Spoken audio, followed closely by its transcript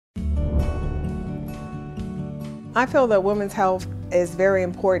I feel that women's health is very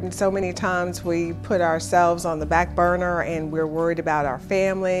important. So many times we put ourselves on the back burner and we're worried about our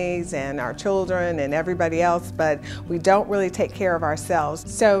families and our children and everybody else, but we don't really take care of ourselves.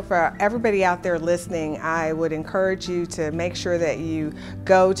 So for everybody out there listening, I would encourage you to make sure that you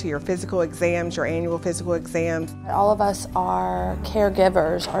go to your physical exams, your annual physical exams. All of us are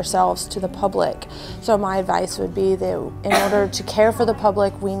caregivers ourselves to the public. So my advice would be that in order to care for the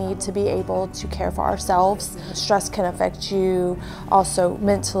public, we need to be able to care for ourselves. Stress can affect you also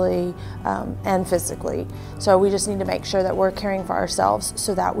mentally and physically. So we just need to make sure that we're caring for ourselves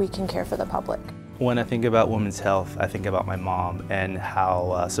so that we can care for the public. When I think about women's health, I think about my mom and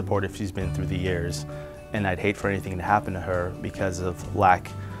how supportive she's been through the years. And I'd hate for anything to happen to her because of lack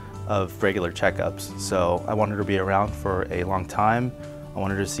of regular checkups. So I wanted her to be around for a long time. I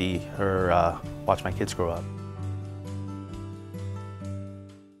wanted to see her watch my kids grow up.